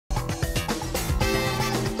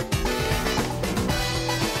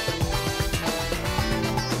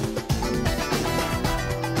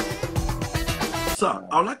Sir,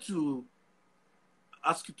 I would like to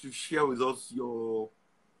ask you to share with us your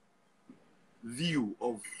view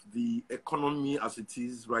of the economy as it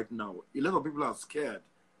is right now. A lot of people are scared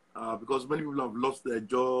because many people have lost their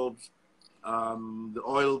jobs, the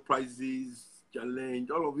oil prices,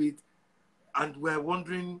 challenge, all of it. And we're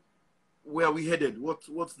wondering where we headed.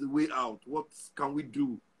 What's the way out? What can we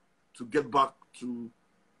do to get back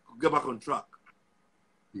on track?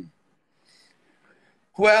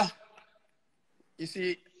 Well, you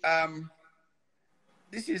see,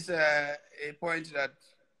 this is a point that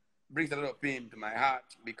brings a lot of pain to my heart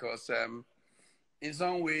because in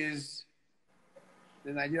some ways,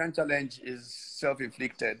 the Nigerian challenge is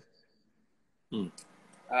self-inflicted. You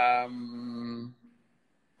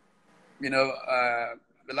know,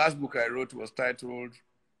 the last book I wrote was titled,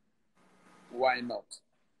 Why Not?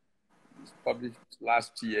 It was published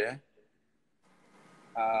last year.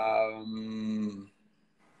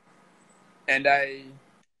 And I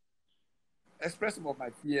expressed some of my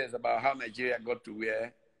fears about how Nigeria got to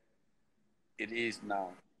where it is now.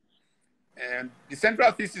 And the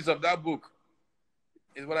central thesis of that book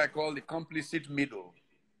is what I call the complicit middle.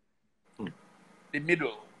 The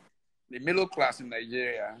middle class in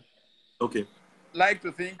Nigeria. Okay. Like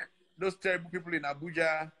to think those terrible people in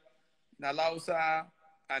Abuja, in Alausa,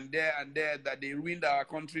 and there, that they ruined our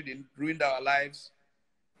country, they ruined our lives.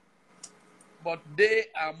 But they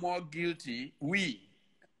are more guilty, we,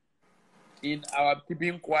 in our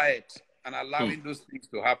keeping quiet and allowing those things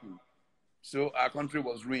to happen. So our country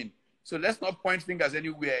was ruined. So let's not point fingers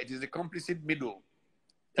anywhere. It is the complicit middle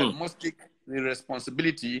that must take the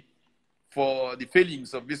responsibility for the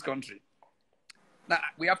failings of this country. Now,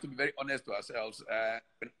 we have to be very honest to ourselves.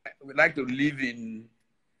 We like to live in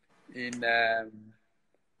a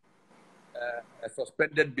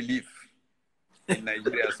suspended belief in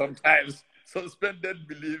Nigeria. Sometimes suspended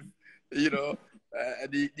belief, you know.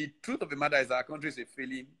 The truth of the matter is our country is a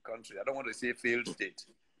failing country. I don't want to say failed state,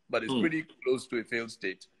 but it's pretty close to a failed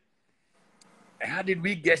state. And how did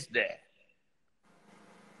we get there?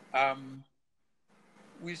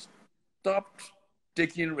 We stopped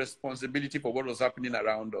taking responsibility for what was happening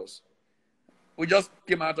around us. We just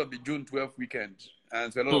came out of the June 12th weekend,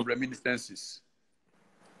 and there were a lot of reminiscences.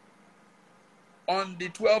 On the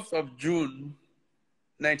 12th of June,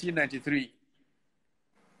 1993,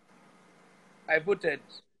 I voted.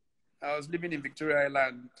 I was living in Victoria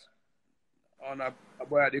Island on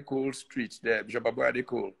Aboyade Cole Street there, Bishop Aboyade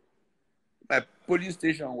Cole. My polling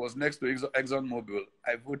station was next to ExxonMobil.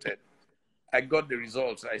 I voted. I got the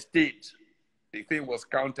results. I stayed. The thing was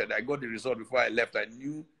counted. I got the result before I left. I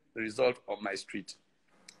knew the result on my street.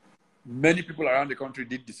 Many people around the country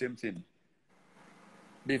did the same thing.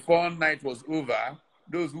 Before night was over,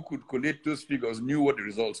 those who could collate those figures knew what the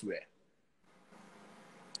results were.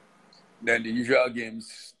 Then the usual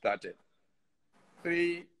games started.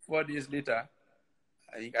 3-4 days later,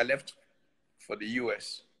 I think I left for the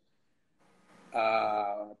US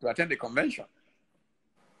to attend the convention.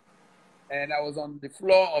 And I was on the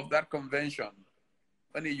floor of that convention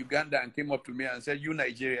when a Ugandan came up to me and said, you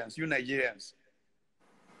Nigerians,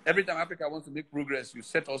 every time Africa wants to make progress, you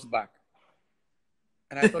set us back.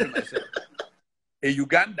 And I thought to myself, a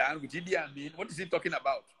Ugandan with Idi Amin, what is he talking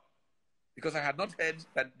about? Because I had not heard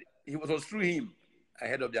that it was through him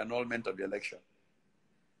ahead of the annulment of the election.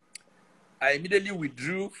 I immediately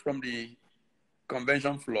withdrew from the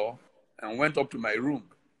convention floor and went up to my room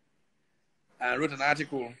and wrote an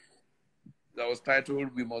article that was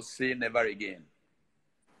titled, We Must Say Never Again.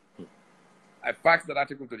 I faxed that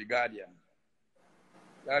article to The Guardian.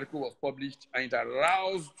 The article was published and it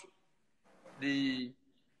aroused the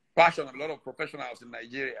passion of a lot of professionals in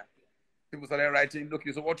Nigeria. People started writing,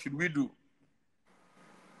 okay, so what should we do?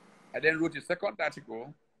 I then wrote a second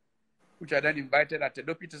article, which I then invited at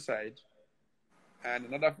Tedo Peterside and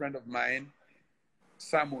another friend of mine,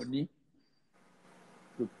 Sam Oni,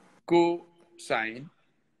 to co-sign.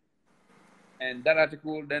 And that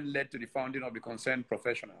article then led to the founding of the Concerned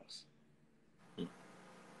Professionals.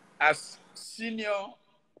 As senior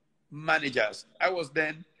managers, I was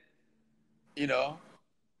then, you know,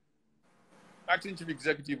 acting chief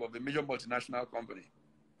executive of a major multinational company.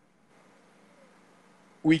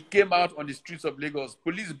 We came out on the streets of Lagos.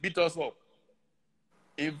 Police beat us up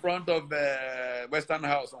in front of Western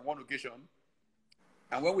House on one occasion.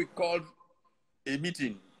 And when we called a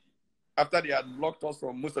meeting, after they had blocked us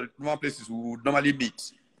from most of the normal places we would normally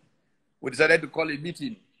meet, we decided to call a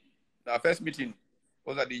meeting. Our first meeting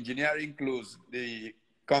was at the engineering close, the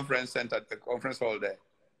conference center, the conference hall there.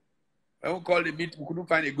 When we called a meet, we couldn't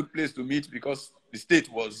find a good place to meet because the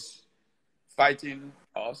state was fighting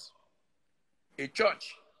us. A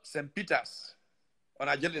church, St. Peter's, on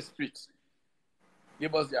Ajele Street,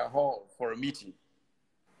 gave us their hall for a meeting.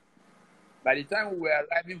 By the time we were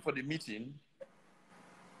arriving for the meeting,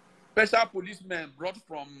 special policemen brought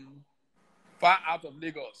from far out of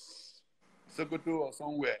Lagos, Sokoto or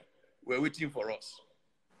somewhere, were waiting for us.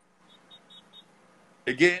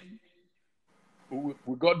 Again,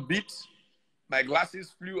 we got beat, my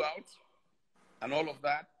glasses flew out, and all of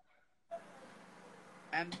that.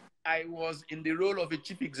 And I was in the role of a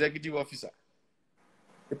chief executive officer.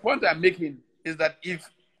 The point I'm making is that if,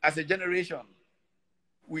 as a generation,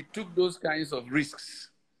 we took those kinds of risks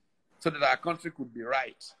so that our country could be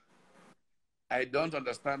right, I don't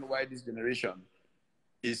understand why this generation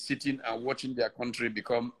is sitting and watching their country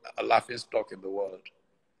become a laughing stock in the world.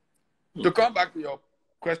 To come back to your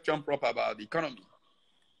question, Prof, about the economy.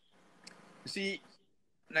 You see,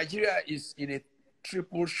 Nigeria is in a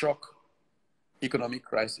triple shock economic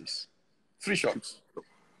crisis. 3 shocks.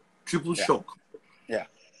 Triple shock. Yeah.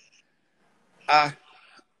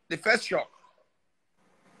 The first shock,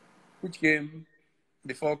 which came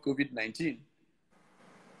before COVID-19,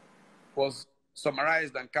 was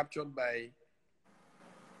summarized and captured by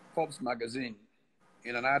Forbes magazine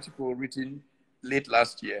in an article written late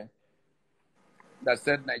last year that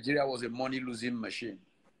said Nigeria was a money-losing machine.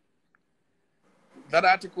 That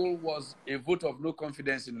article was a vote of no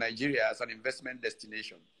confidence in Nigeria as an investment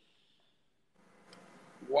destination.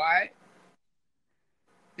 Why?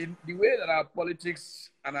 The way that our politics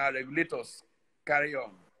and our regulators carry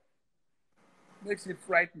on makes it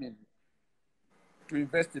frightening to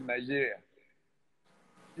invest in Nigeria.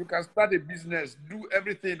 You can start a business, do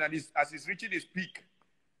everything, and as it's reaching its peak,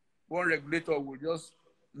 one regulator will just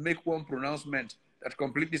make one pronouncement that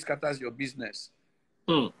completely scatters your business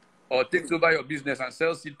or takes over your business and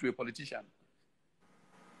sells it to a politician.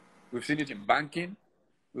 We've seen it in banking.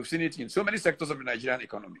 We've seen it in so many sectors of the Nigerian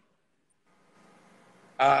economy.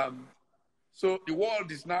 So the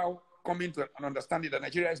world is now coming to an understanding that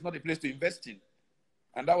Nigeria is not a place to invest in.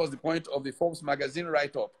 And that was the point of the Forbes magazine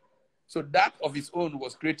write-up. So that of its own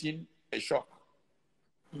was creating a shock.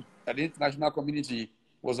 That the international community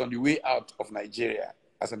was on the way out of Nigeria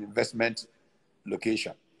as an investment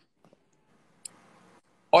location.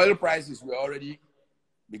 Oil prices were already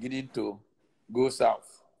beginning to go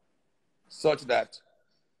south, such that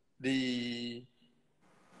the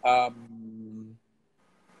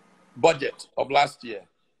budget of last year,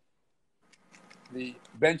 the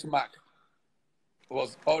benchmark,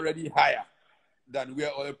 was already higher than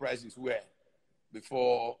where oil prices were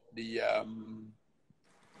before the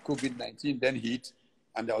COVID-19 then hit,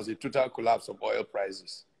 and there was a total collapse of oil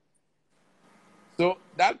prices. So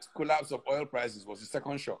that collapse of oil prices was the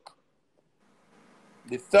second shock.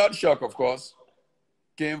 The third shock, of course,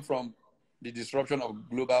 came from the disruption of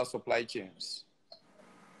global supply chains.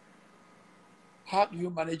 How do you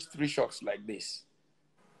manage 3 shocks like this?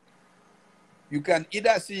 You can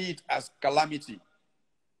either see it as calamity.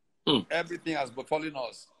 Everything has befallen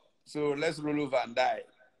us, so let's roll over and die.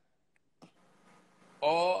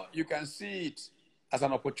 Or you can see it as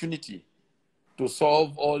an opportunity to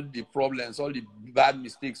solve all the problems, all the bad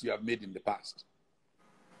mistakes you have made in the past.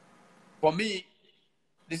 For me,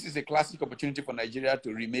 this is a classic opportunity for Nigeria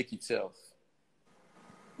to remake itself.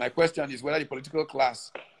 My question is whether the political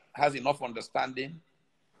class has enough understanding,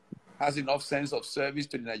 has enough sense of service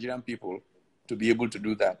to the Nigerian people to be able to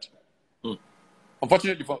do that.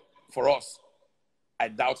 Unfortunately for us, I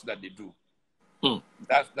doubt that they do.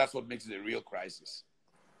 That's what makes it a real crisis.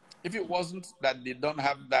 If it wasn't that they don't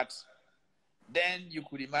have that, then you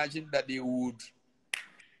could imagine that they would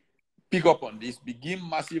pick up on this, begin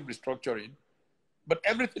massive restructuring, but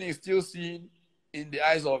everything is still seen in the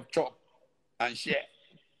eyes of chop and share.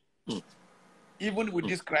 Even with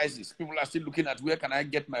this crisis, people are still looking at where can I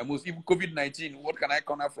get my most, even COVID-19, what can I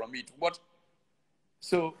corner from it?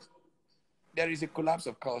 So there is a collapse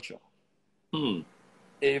of culture,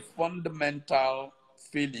 a fundamental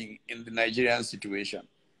feeling in the Nigerian situation.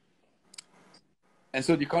 And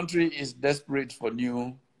so the country is desperate for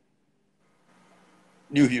new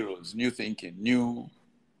heroes, new thinking,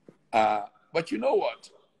 but you know what?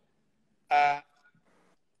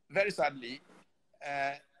 Very sadly,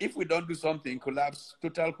 if we don't do something,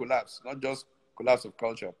 total collapse, not just collapse of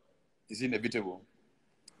culture, is inevitable.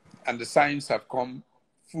 And the signs have come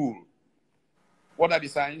full. What are the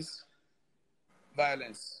signs?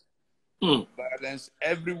 Violence. Violence.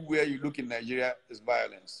 Everywhere you look in Nigeria is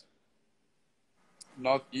violence.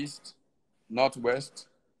 Northeast, northwest,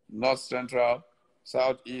 north central,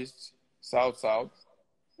 southeast, south-south.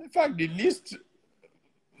 In fact, the least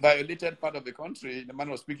violated part of the country, the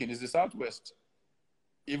manner of speaking, is the southwest.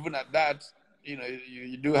 Even at that,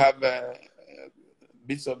 you do have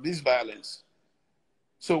bits of this violence.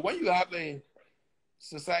 So when you have a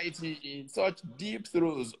society in such deep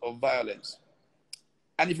throes of violence,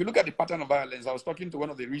 and if you look at the pattern of violence, I was talking to one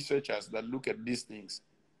of the researchers that look at these things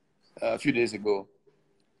a few days ago.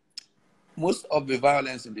 Most of the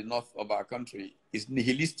violence in the north of our country is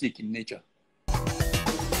nihilistic in nature.